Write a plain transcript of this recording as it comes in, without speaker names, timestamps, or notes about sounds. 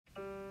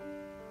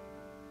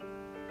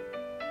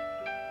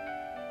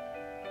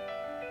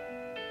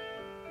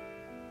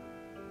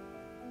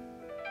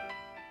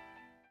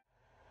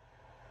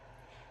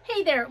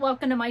Hi there,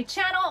 welcome to my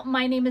channel.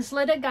 My name is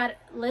Linda.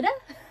 Linda?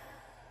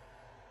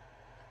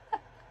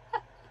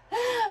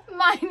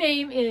 My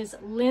name is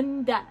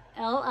Linda,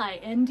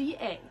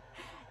 L-I-N-D-A.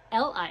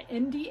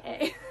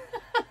 L-I-N-D-A.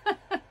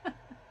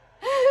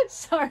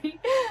 Sorry,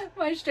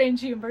 my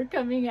strange humor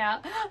coming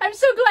out. I'm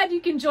so glad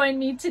you can join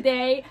me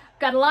today.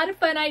 Got a lot of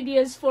fun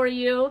ideas for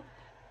you.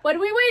 What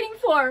are we waiting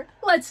for?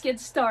 Let's get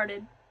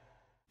started.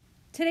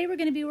 Today we're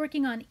going to be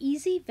working on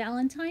easy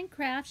Valentine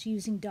crafts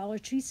using Dollar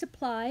Tree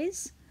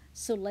supplies.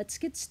 So let's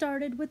get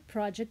started with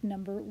project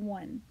number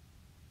 1.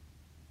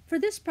 For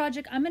this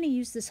project, I'm going to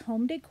use this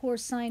home decor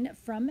sign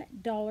from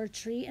Dollar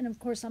Tree, and of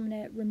course I'm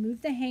going to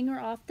remove the hanger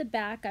off the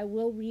back. I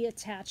will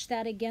reattach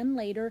that again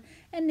later,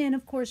 and then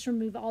of course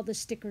remove all the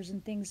stickers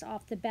and things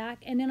off the back,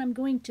 and then I'm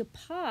going to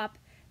pop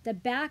the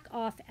back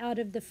off out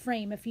of the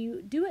frame. If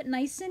you do it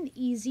nice and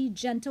easy,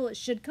 gentle, it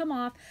should come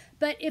off.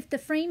 But if the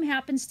frame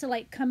happens to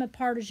like come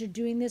apart as you're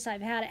doing this,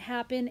 I've had it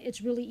happen,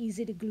 it's really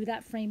easy to glue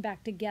that frame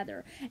back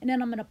together. And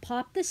then I'm going to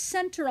pop the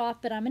center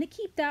off, but I'm going to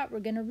keep that.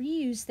 We're going to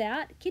reuse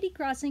that. Kitty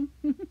crossing.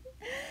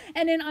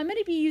 And then I'm going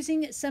to be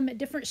using some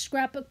different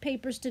scrapbook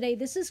papers today.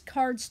 This is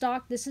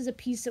cardstock. This is a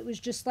piece that was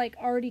just like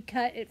already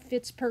cut. It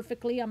fits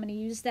perfectly. I'm going to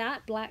use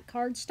that black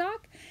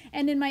cardstock.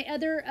 And in my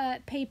other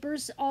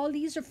papers, all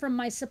these are from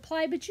my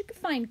supply, but you can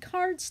find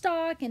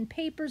cardstock and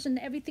papers and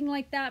everything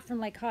like that from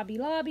like Hobby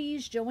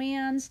Lobbies,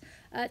 Joann's,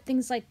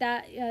 things like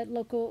that,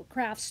 local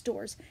craft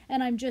stores.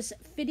 And I'm just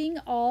fitting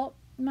all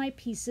my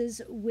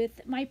pieces with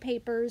my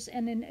papers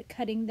and then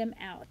cutting them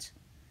out.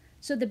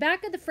 So the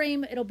back of the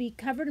frame, it'll be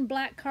covered in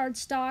black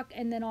cardstock,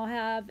 and then I'll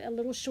have a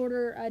little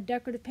shorter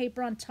decorative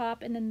paper on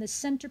top, and then the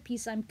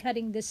centerpiece, I'm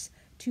cutting this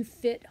to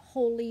fit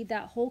wholly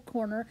that whole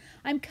corner.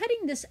 I'm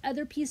cutting this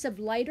other piece of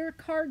lighter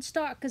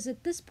cardstock because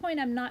at this point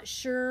I'm not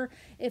sure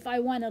if I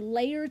want to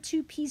layer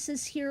 2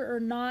 pieces here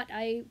or not.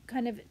 I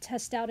kind of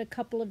test out a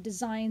couple of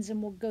designs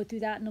and we'll go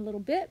through that in a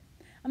little bit.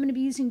 I'm going to be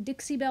using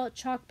Dixie Belle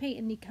chalk paint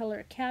in the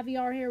color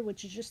Caviar here,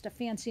 which is just a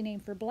fancy name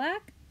for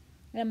black.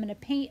 And I'm going to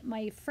paint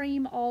my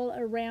frame all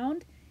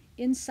around,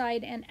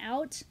 inside and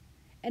out.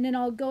 And then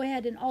I'll go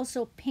ahead and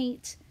also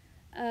paint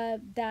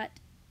that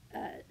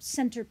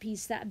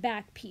centerpiece, that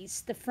back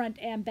piece, the front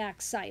and back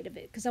side of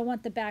it, because I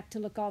want the back to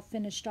look all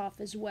finished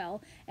off as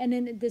well. And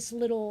then this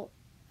little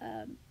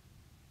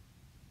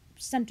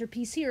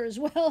centerpiece here as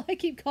well. I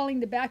keep calling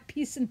the back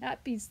piece and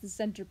that piece the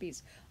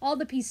centerpiece. All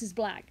the pieces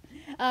black.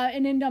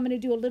 And then I'm going to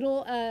do a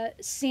little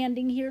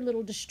sanding here, a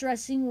little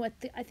distressing with,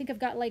 I think I've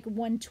got like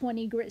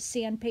 120 grit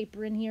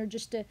sandpaper in here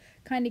just to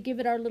kind of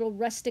give it our little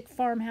rustic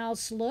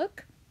farmhouse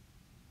look.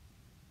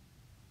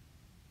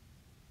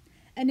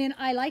 And then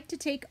I like to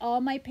take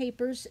all my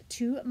papers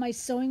to my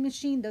sewing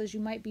machine. Those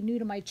you might be new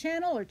to my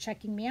channel or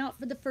checking me out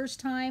for the first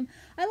time.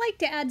 I like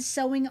to add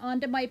sewing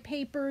onto my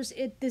papers.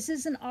 This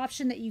is an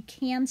option that you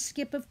can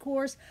skip, of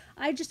course.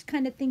 I just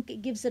kind of think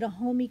it gives it a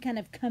homey, kind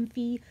of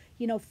comfy,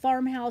 you know,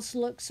 farmhouse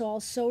look. So I'll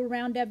sew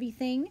around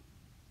everything.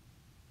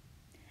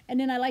 And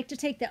then I like to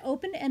take the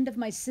open end of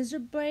my scissor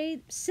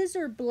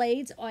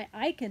blades. Oh,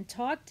 I can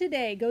talk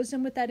today. Goes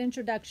in with that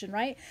introduction,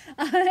 right?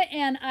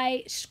 And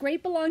I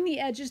scrape along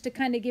the edges to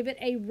kind of give it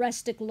a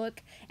rustic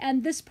look.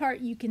 And this part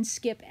you can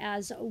skip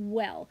as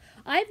well.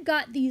 I've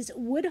got these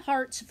wood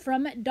hearts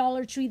from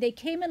Dollar Tree. They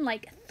came in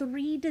like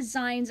 3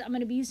 designs. I'm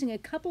going to be using a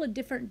couple of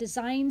different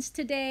designs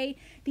today.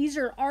 These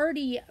are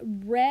already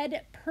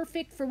red,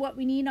 perfect for what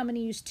we need. I'm going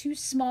to use 2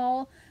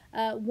 small,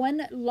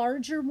 1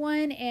 larger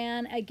one,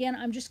 and again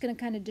I'm just going to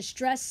kind of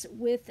distress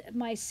with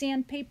my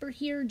sandpaper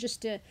here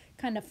just to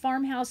kind of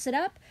farmhouse it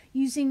up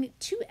using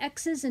 2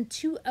 X's and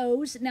 2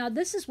 O's. Now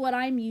this is what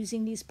I'm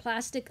using, these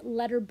plastic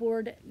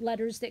letterboard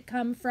letters that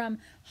come from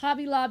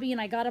Hobby Lobby,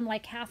 and I got them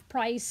like half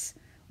price,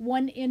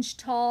 1 inch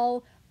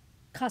tall,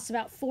 costs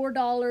about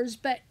 $4.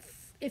 But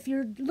if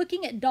you're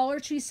looking at Dollar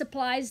Tree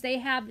supplies, they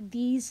have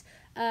these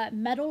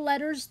metal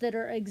letters that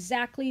are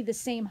exactly the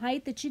same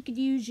height that you could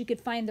use. You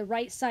could find the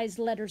right size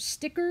letter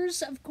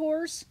stickers, of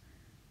course,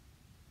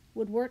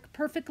 would work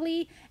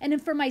perfectly. And then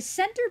for my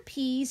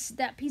centerpiece,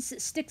 that piece that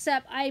sticks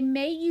up, I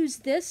may use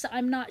this,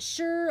 I'm not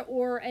sure,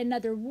 or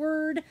another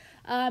word.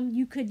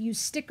 You could use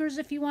stickers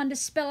if you wanted to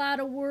spell out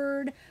a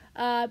word,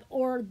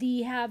 or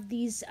have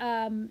these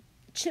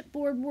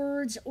chipboard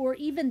words, or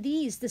even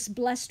this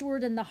blessed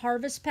word in the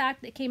harvest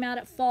pack that came out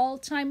at fall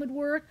time would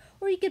work,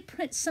 or you could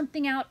print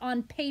something out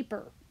on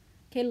paper.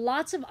 Okay,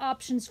 lots of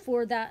options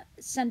for that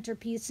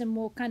centerpiece, and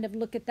we'll kind of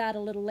look at that a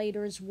little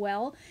later as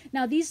well.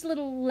 Now these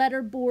little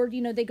letterboard,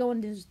 you know, they go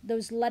into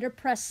those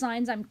letterpress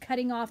signs. I'm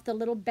cutting off the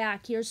little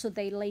back here so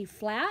they lay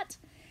flat,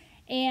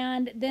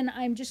 and then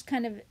I'm just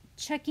kind of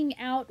checking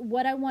out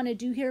what I want to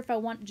do here. If I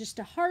want just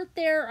a heart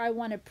there, or I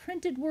want a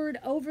printed word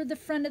over the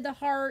front of the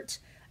heart.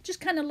 Just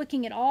kind of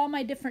looking at all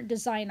my different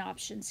design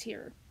options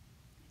here.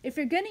 If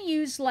you're going to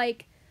use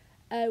like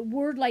a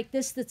word like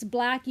this that's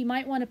black, you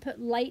might want to put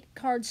light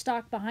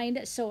cardstock behind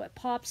it so it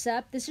pops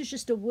up. This is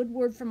just a wood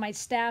word from my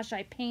stash.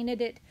 I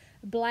painted it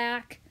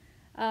black.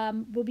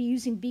 We'll be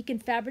using Beacon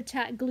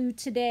Fabri-Tac glue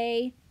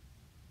today.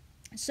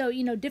 So,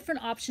 you know,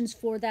 different options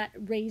for that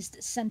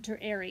raised center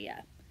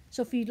area.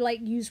 So if you'd like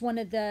use one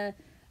of the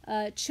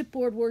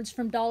chipboard words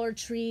from Dollar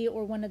Tree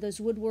or one of those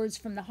wood words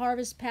from the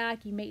Harvest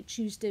Pack, you may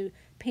choose to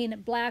paint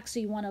it black, so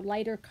you want a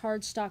lighter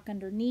cardstock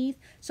underneath.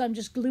 So I'm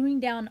just gluing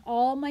down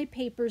all my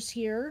papers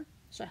here.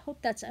 So I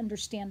hope that's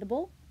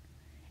understandable.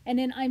 And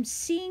then I'm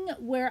seeing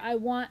where I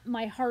want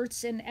my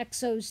hearts and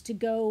exos to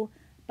go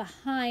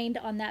behind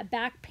on that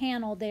back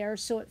panel there,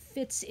 so it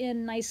fits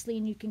in nicely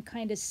and you can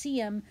kind of see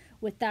them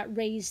with that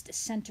raised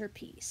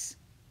centerpiece.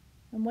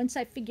 And once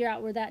I figure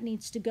out where that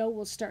needs to go,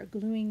 we'll start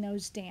gluing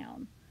those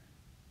down.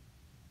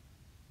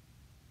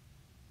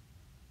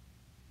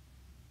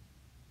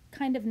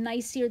 Kind of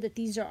nice here that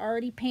these are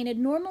already painted.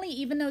 Normally,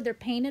 even though they're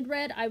painted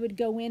red, I would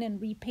go in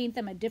and repaint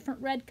them a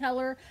different red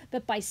color,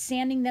 but by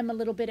sanding them a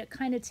little bit, it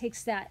kind of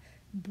takes that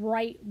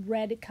bright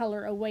red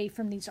color away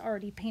from these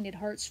already painted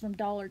hearts from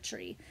Dollar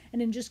Tree.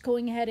 And then just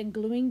going ahead and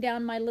gluing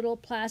down my little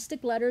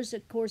plastic letters.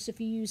 Of course,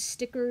 if you use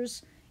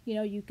stickers, you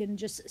know, you can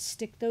just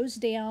stick those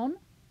down.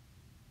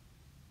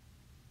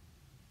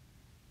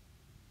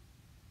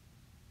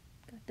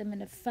 Got them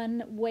in a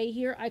fun way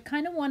here. I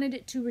kind of wanted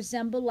it to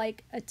resemble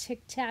like a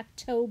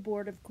tic-tac-toe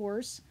board, of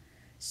course.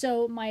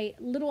 So my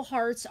little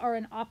hearts are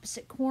in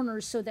opposite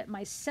corners so that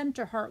my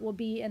center heart will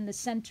be in the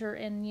center,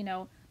 and, you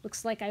know,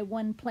 looks like I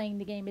won playing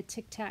the game of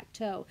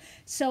tic-tac-toe.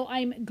 So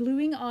I'm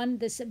gluing on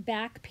this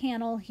back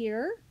panel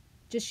here,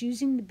 just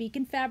using the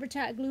Beacon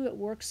Fabri-Tac glue. It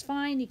works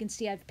fine. You can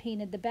see I've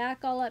painted the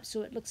back all up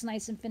so it looks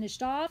nice and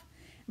finished off.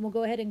 And we'll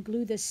go ahead and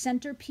glue this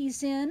center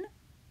piece in.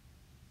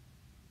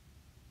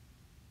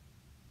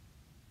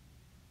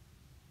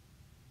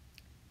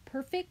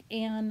 Perfect.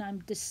 And I'm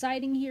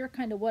deciding here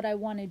kind of what I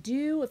want to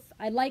do. If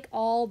I like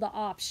all the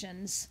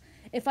options.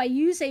 If I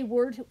use a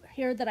word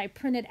here that I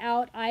printed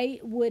out, I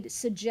would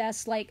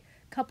suggest like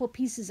a couple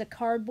pieces of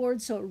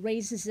cardboard so it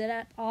raises it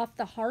up off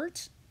the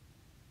heart.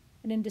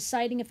 And in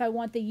deciding if I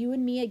want the you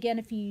and me, again,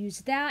 if you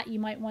use that, you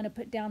might want to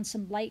put down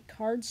some light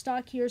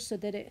cardstock here so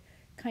that it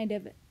kind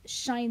of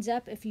shines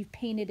up if you've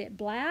painted it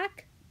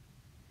black.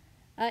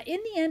 In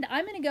the end,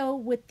 I'm going to go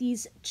with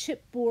these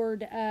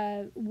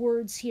chipboard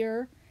words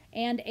here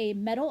and a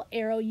metal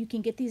arrow. You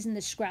can get these in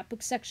the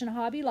scrapbook section of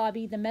Hobby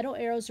Lobby. The metal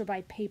arrows are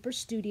by Paper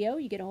Studio.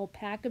 You get a whole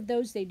pack of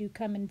those. They do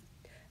come in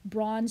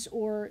bronze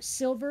or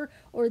silver.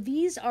 Or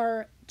these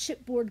are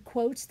chipboard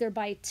quotes. They're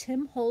by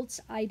Tim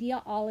Holtz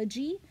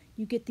Ideology.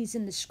 You get these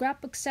in the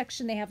scrapbook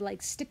section. They have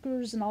like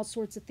stickers and all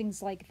sorts of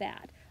things like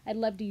that. I'd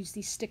love to use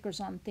these stickers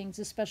on things,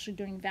 especially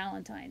during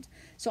Valentine's.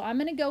 So I'm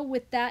going to go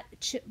with that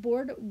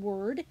chipboard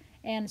word.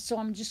 And so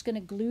I'm just going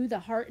to glue the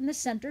heart in the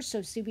center.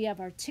 So see, we have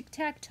our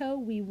tic-tac-toe.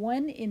 We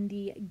won in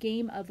the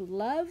game of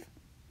love.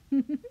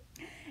 And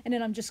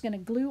then I'm just going to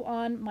glue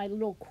on my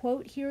little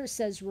quote here. It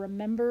says,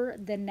 remember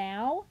the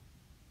now.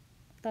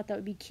 I thought that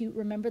would be cute.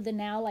 Remember the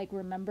now, like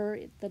remember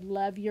the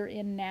love you're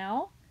in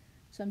now.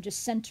 So I'm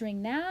just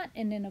centering that.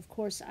 And then, of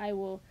course, I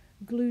will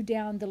glue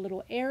down the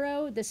little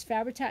arrow. This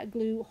Fabri-Tac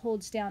glue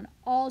holds down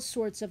all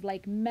sorts of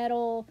like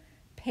metal,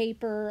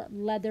 paper,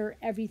 leather,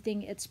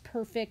 everything. It's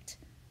perfect.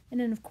 And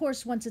then, of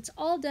course, once it's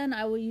all done,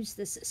 I will use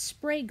this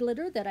spray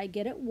glitter that I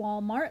get at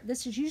Walmart.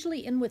 This is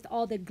usually in with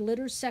all the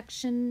glitter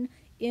section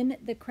in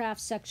the craft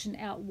section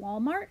at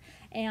Walmart.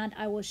 And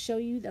I will show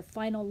you the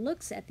final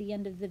looks at the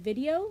end of the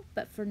video.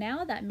 But for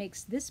now, that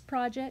makes this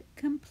project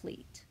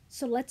complete.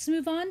 So let's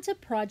move on to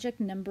project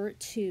number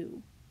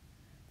 2.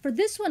 For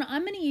this one,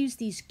 I'm going to use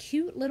these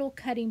cute little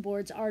cutting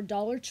boards our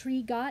Dollar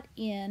Tree got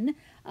in.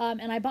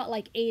 And I bought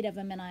like 8 of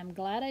them, and I'm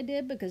glad I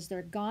did because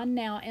they're gone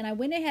now. And I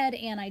went ahead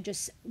and I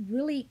just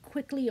really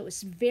quickly, it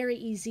was very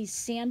easy,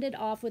 sanded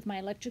off with my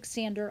electric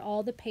sander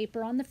all the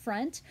paper on the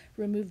front.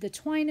 Remove the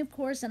twine, of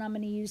course, and I'm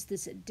going to use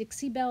this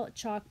Dixie Belle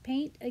chalk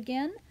paint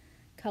again.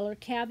 Color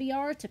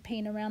Caviar to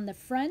paint around the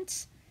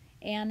front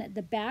and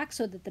the back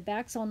so that the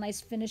back's all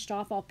nice finished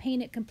off. I'll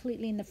paint it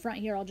completely in the front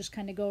here. I'll just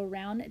kind of go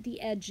around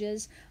the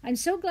edges. I'm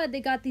so glad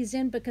they got these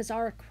in because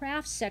our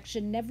craft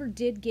section never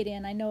did get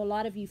in. I know a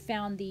lot of you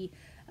found the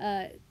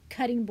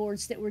cutting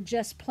boards that were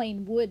just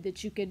plain wood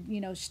that you could,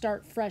 you know,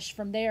 start fresh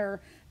from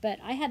there. But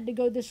I had to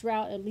go this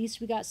route. At least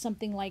we got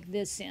something like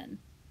this in.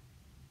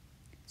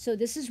 So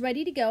this is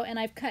ready to go, and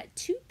I've cut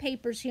 2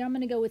 papers here. I'm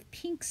going to go with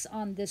pinks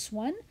on this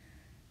one.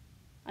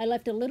 I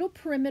left a little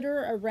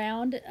perimeter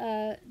around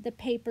the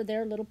paper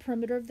there, a little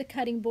perimeter of the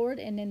cutting board,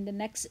 and in the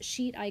next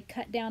sheet I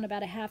cut down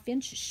about a 1/2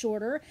 inch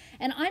shorter.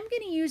 And I'm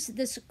going to use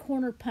this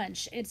corner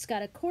punch. It's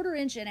got a 1/4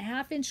 inch and a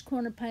 1/2 inch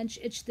corner punch.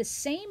 It's the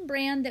same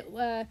brand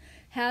that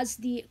has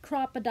the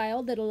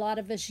Crocodile that a lot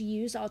of us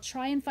use. I'll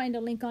try and find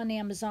a link on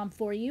Amazon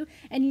for you.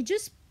 And you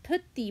just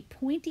put the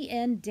pointy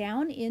end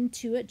down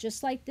into it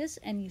just like this,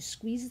 and you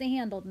squeeze the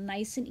handle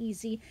nice and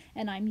easy.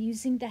 And I'm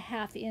using the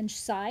 1/2 inch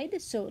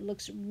side, so it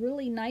looks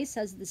really nice,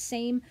 has the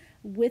same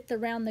width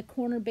around the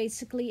corner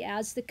basically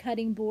as the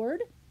cutting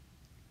board.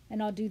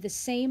 And I'll do the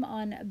same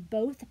on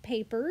both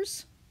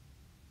papers.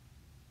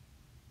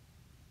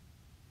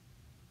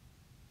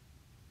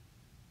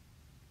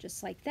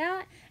 Just like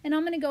that. And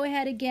I'm going to go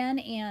ahead again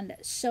and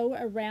sew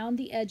around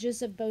the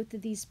edges of both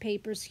of these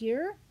papers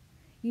here.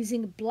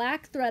 using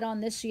black thread on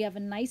this so you have a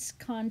nice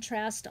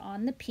contrast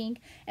on the pink.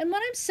 And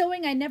when I'm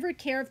sewing, I never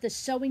care if the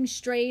sewing's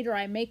straight or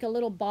I make a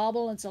little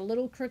bobble and it's a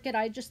little crooked.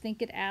 I just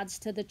think it adds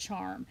to the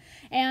charm.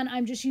 And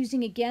I'm just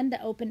using again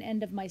the open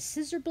end of my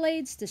scissor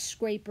blades to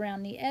scrape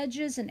around the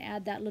edges and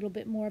add that little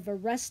bit more of a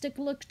rustic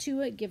look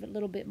to it, give it a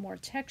little bit more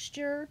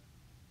texture.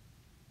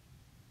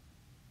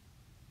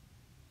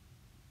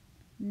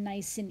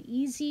 Nice and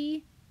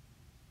easy.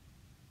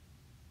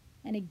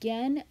 And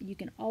again, you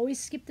can always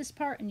skip this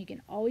part and you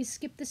can always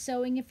skip the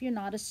sewing if you're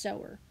not a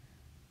sewer.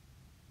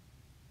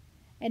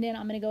 And then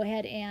I'm going to go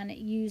ahead and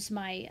use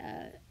my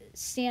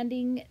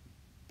sanding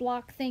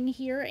block thing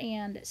here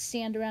and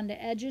sand around the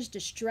edges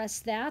to stress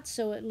that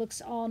so it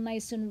looks all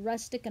nice and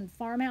rustic and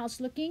farmhouse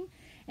looking.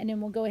 And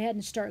then we'll go ahead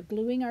and start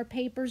gluing our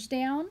papers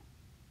down.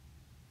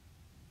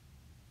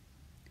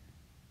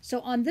 So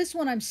on this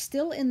one, I'm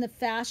still in the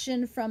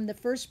fashion from the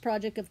first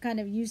project of kind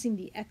of using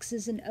the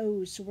X's and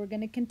O's. So we're going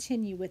to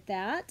continue with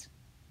that.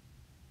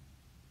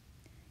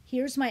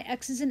 Here's my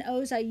X's and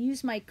O's. I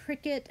use my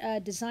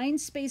Cricut design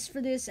space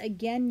for this.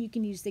 Again, you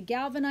can use the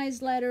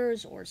galvanized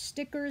letters or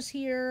stickers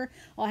here.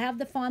 I'll have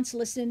the fonts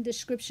listed in the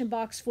description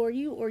box for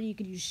you, or you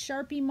could use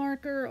Sharpie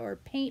marker or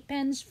paint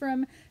pens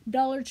from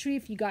Dollar Tree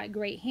if you got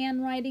great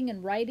handwriting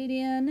and write it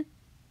in.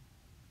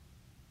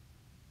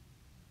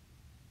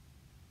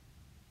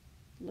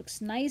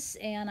 Looks nice,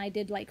 and I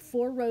did like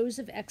 4 rows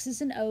of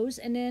X's and O's,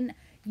 and then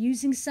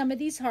using some of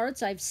these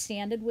hearts I've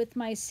sanded with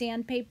my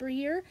sandpaper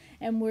here,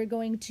 and we're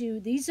going to,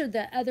 these are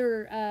the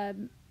other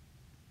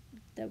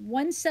the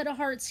one set of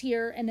hearts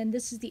here, and then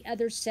this is the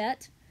other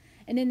set,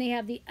 and then they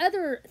have the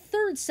other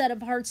third set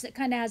of hearts that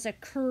kind of has a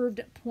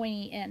curved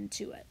pointy end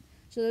to it.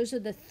 So those are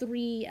the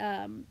 3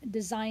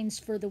 designs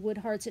for the wood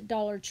hearts at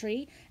Dollar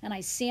Tree. And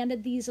I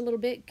sanded these a little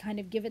bit,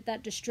 kind of give it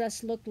that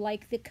distressed look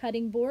like the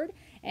cutting board.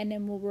 And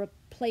then we'll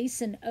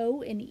replace an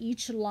O in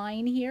each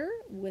line here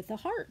with a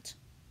heart.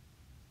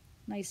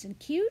 Nice and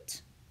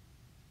cute.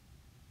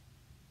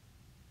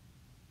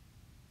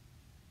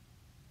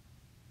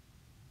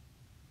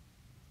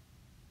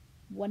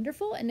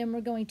 Wonderful. And then we're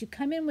going to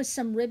come in with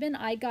some ribbon.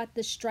 I got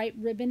the striped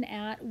ribbon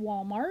at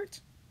Walmart.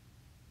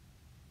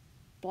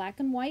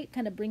 Black and white,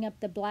 kind of bring up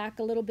the black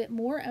a little bit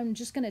more. I'm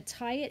just going to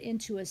tie it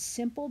into a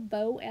simple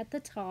bow at the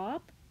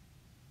top.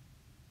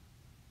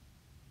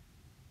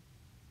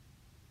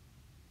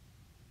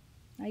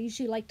 I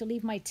usually like to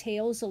leave my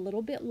tails a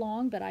little bit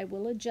long, but I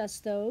will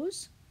adjust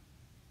those.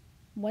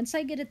 Once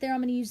I get it there, I'm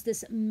going to use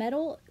this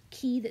metal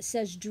key that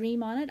says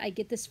Dream on it. I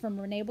get this from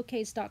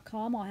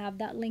reneebouquets.com. I'll have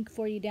that link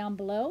for you down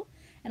below.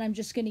 And I'm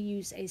just going to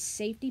use a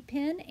safety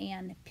pin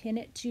and pin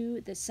it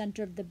to the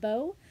center of the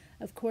bow.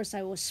 Of course,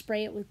 I will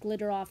spray it with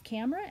glitter off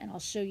camera, and I'll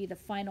show you the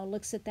final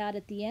looks at that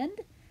at the end.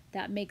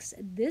 That makes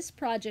this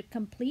project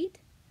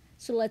complete.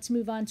 So let's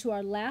move on to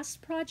our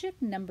last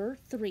project, number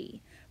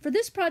 3. For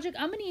this project,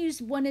 I'm going to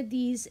use one of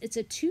these. It's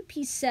a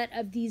 2-piece set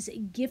of these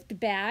gift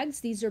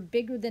bags. These are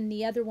bigger than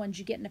the other ones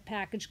you get in a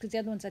package, because the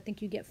other ones I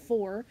think you get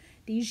 4.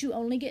 These you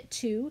only get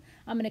 2.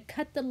 I'm going to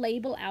cut the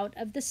label out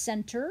of the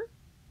center,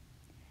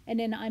 and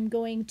then I'm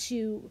going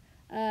to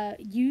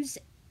use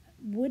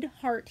wood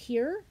heart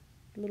here.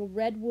 Little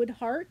red wood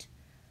heart.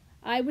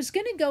 I was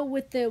going to go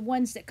with the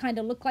ones that kind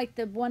of look like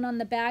the one on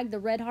the bag, the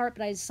red heart,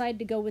 but I decided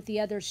to go with the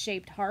other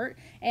shaped heart.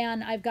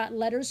 And I've got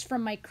letters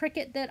from my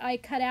Cricut that I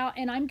cut out,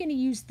 and I'm going to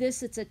use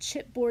this. It's a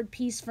chipboard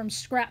piece from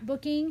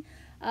scrapbooking,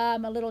 a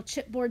little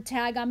chipboard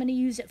tag. I'm going to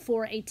use it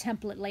for a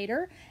template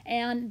later.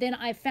 And then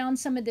I found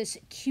some of this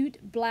cute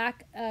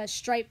black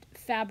striped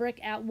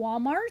fabric at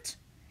Walmart.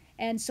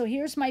 And so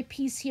here's my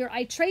piece here.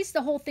 I traced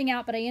the whole thing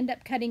out, but I end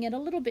up cutting it a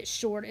little bit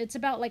short. It's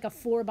about like a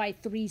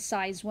 4x3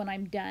 size when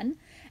I'm done.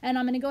 And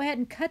I'm going to go ahead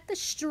and cut the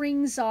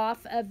strings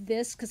off of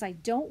this because I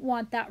don't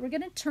want that. We're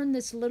going to turn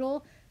this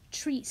little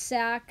treat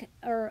sack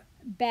or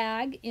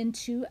bag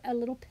into a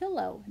little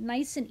pillow.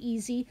 Nice and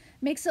easy.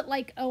 Makes it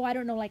like, oh, I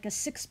don't know, like a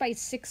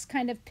 6x6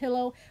 kind of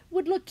pillow.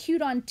 Would look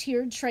cute on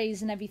tiered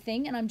trays and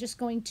everything. And I'm just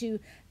going to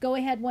go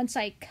ahead, once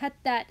I cut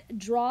that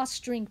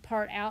drawstring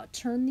part out,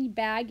 turn the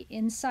bag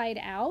inside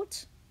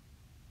out.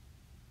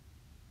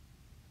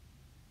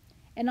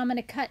 And I'm going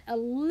to cut a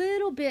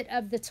little bit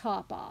of the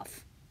top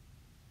off.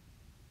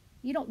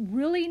 You don't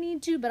really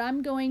need to, but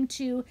I'm going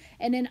to.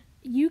 And then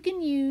you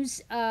can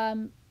use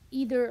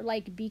either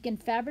like Beacon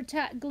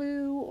Fabri-Tac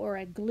glue or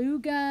a glue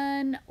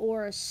gun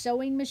or a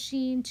sewing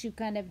machine to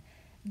kind of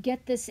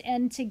get this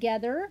end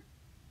together.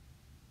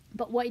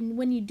 But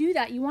when you do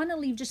that, you want to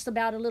leave just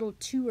about a little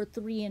 2 or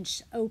 3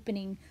 inch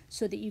opening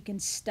so that you can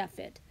stuff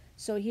it.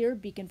 So here,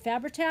 Beacon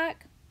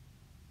Fabri-Tac,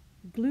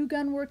 glue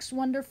gun works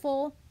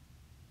wonderful.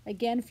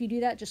 Again, if you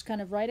do that, just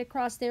kind of right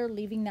across there,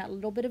 leaving that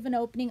little bit of an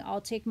opening.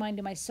 I'll take mine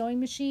to my sewing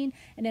machine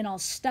and then I'll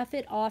stuff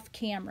it off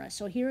camera.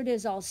 So here it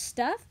is all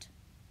stuffed.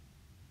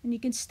 And you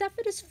can stuff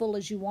it as full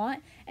as you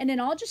want. And then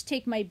I'll just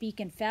take my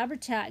Beacon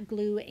Fabri-Tac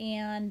glue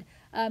and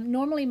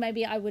normally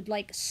maybe I would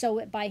like sew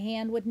it by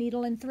hand with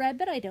needle and thread,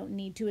 but I don't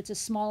need to. It's a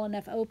small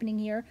enough opening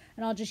here.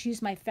 And I'll just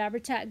use my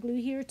Fabri-Tac glue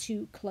here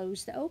to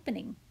close the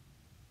opening.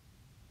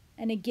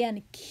 And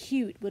again,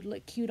 cute, would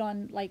look cute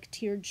on like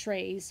tiered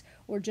trays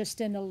or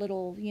just in a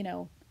little, you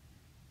know,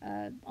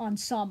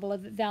 ensemble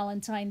of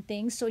Valentine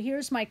things. So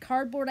here's my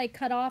cardboard I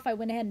cut off. I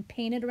went ahead and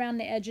painted around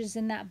the edges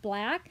in that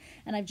black,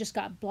 and I've just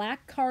got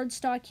black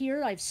cardstock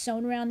here. I've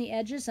sewn around the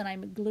edges, and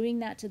I'm gluing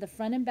that to the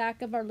front and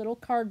back of our little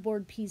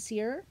cardboard piece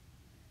here.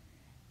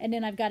 And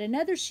then I've got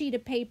another sheet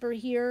of paper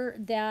here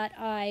that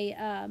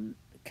I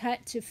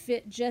cut to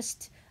fit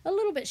just a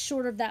little bit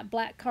short of that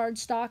black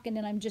cardstock, and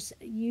then I'm just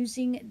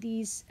using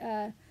these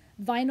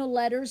vinyl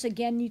letters.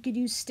 Again, you could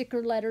use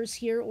sticker letters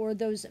here or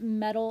those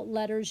metal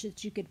letters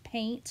that you could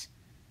paint.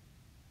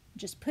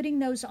 Just putting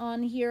those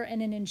on here,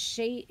 and then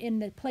in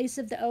the place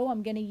of the O,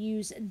 I'm going to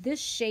use this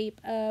shape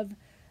of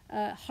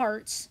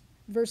hearts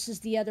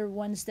versus the other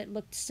ones that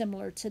looked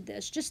similar to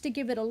this, just to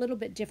give it a little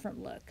bit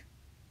different look.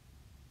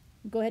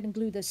 Go ahead and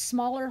glue the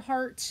smaller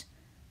heart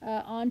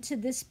onto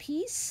this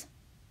piece.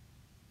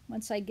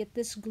 Once I get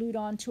this glued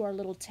onto our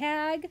little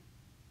tag,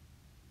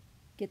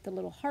 get the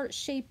little heart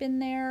shape in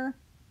there.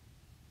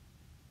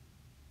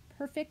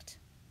 Perfect.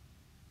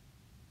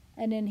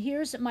 And then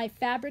here's my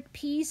fabric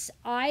piece.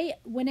 I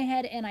went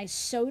ahead and I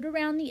sewed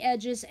around the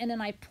edges, and then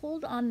I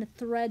pulled on the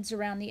threads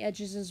around the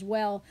edges as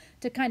well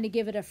to kind of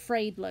give it a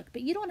frayed look.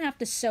 But you don't have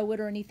to sew it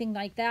or anything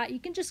like that.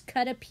 You can just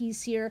cut a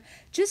piece here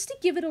just to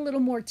give it a little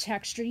more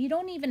texture. You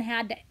don't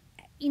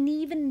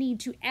even need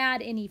to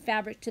add any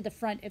fabric to the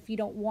front if you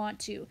don't want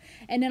to.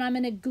 And then I'm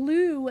going to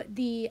glue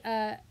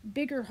the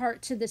bigger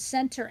heart to the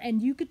center,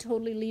 and you could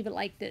totally leave it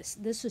like this.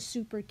 This is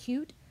super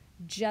cute,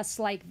 just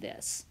like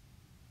this.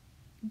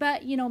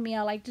 But you know me,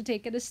 I like to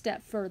take it a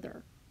step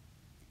further.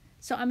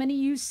 So I'm going to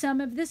use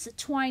some of this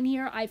twine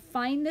here. I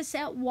find this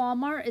at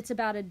Walmart. It's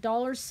about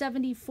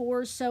 $1.74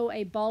 or so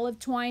a ball of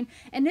twine.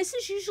 And this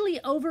is usually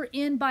over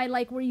in by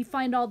like where you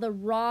find all the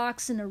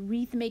rocks and the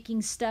wreath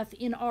making stuff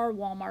in our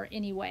Walmart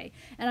anyway.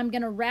 And I'm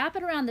going to wrap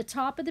it around the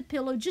top of the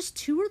pillow just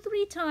 2 or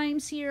 3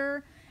 times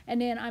here. And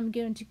then I'm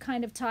going to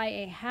kind of tie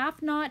a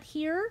half knot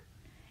here.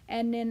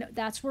 And then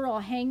that's where I'll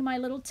hang my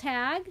little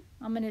tag.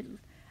 I'm going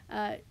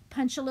to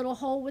punch a little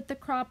hole with the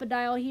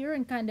crocodile here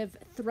and kind of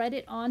thread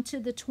it onto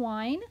the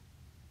twine.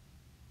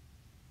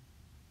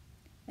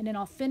 And then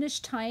I'll finish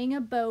tying a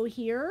bow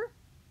here.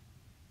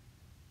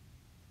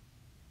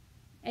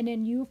 And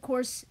then you, of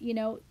course, you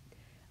know,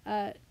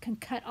 can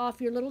cut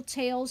off your little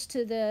tails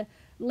to the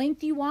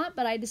length you want,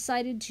 but I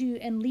decided to,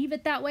 and leave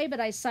it that way, but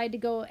I decided to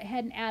go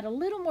ahead and add a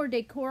little more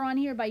decor on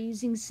here by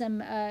using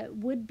some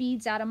wood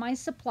beads out of my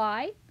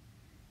supply.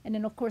 And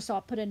then, of course,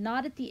 I'll put a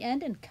knot at the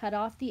end and cut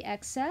off the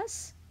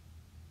excess.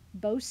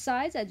 Both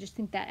sides. I just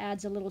think that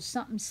adds a little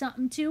something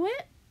something to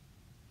it.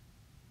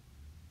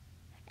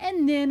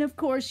 And then, of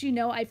course, you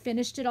know, I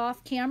finished it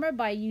off camera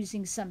by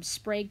using some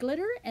spray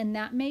glitter, and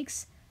that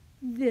makes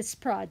this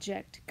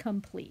project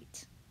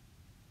complete.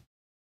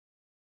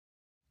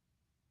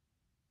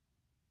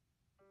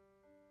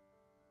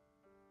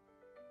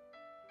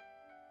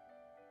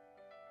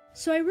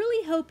 So I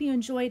really hope you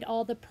enjoyed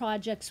all the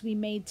projects we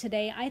made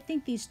today. I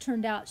think these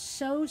turned out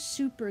so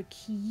super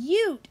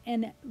cute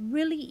and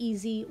really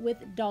easy with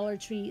Dollar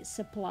Tree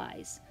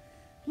supplies.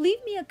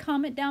 Leave me a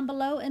comment down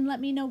below and let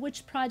me know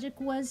which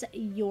project was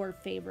your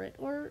favorite,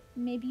 or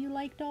maybe you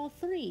liked all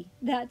 3.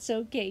 That's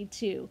okay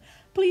too.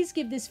 Please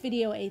give this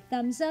video a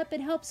thumbs up. It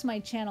helps my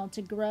channel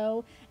to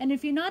grow. And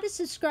if you're not a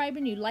subscriber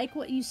and you like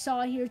what you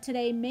saw here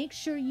today, make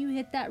sure you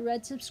hit that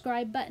red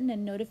subscribe button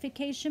and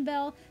notification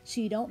bell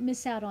so you don't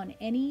miss out on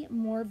any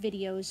more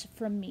videos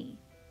from me.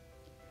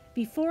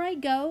 Before I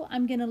go,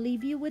 I'm going to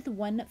leave you with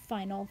one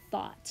final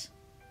thought.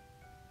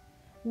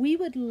 We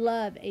would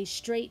love a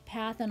straight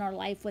path in our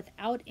life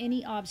without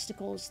any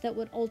obstacles that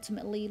would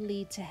ultimately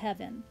lead to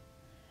heaven.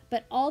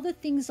 But all the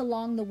things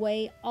along the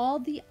way, all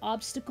the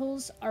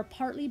obstacles are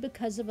partly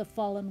because of a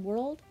fallen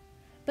world,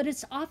 but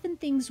it's often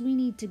things we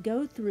need to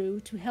go through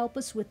to help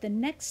us with the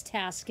next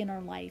task in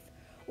our life,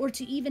 or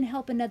to even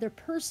help another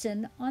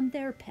person on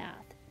their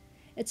path.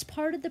 It's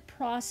part of the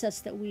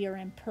process that we are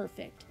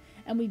imperfect,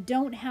 and we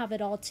don't have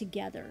it all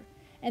together.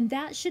 And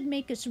that should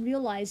make us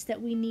realize that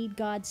we need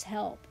God's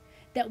help,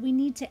 that we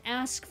need to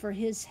ask for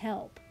His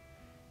help.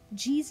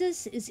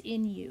 Jesus is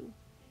in you.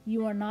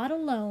 You are not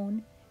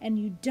alone, and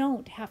you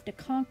don't have to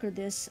conquer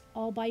this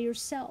all by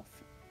yourself.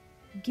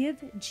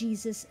 Give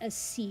Jesus a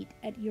seat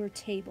at your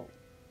table.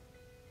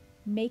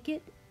 Make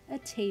it a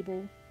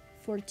table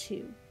for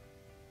 2.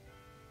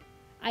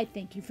 I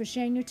thank you for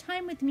sharing your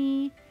time with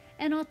me,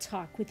 and I'll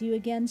talk with you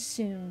again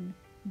soon.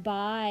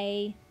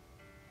 Bye.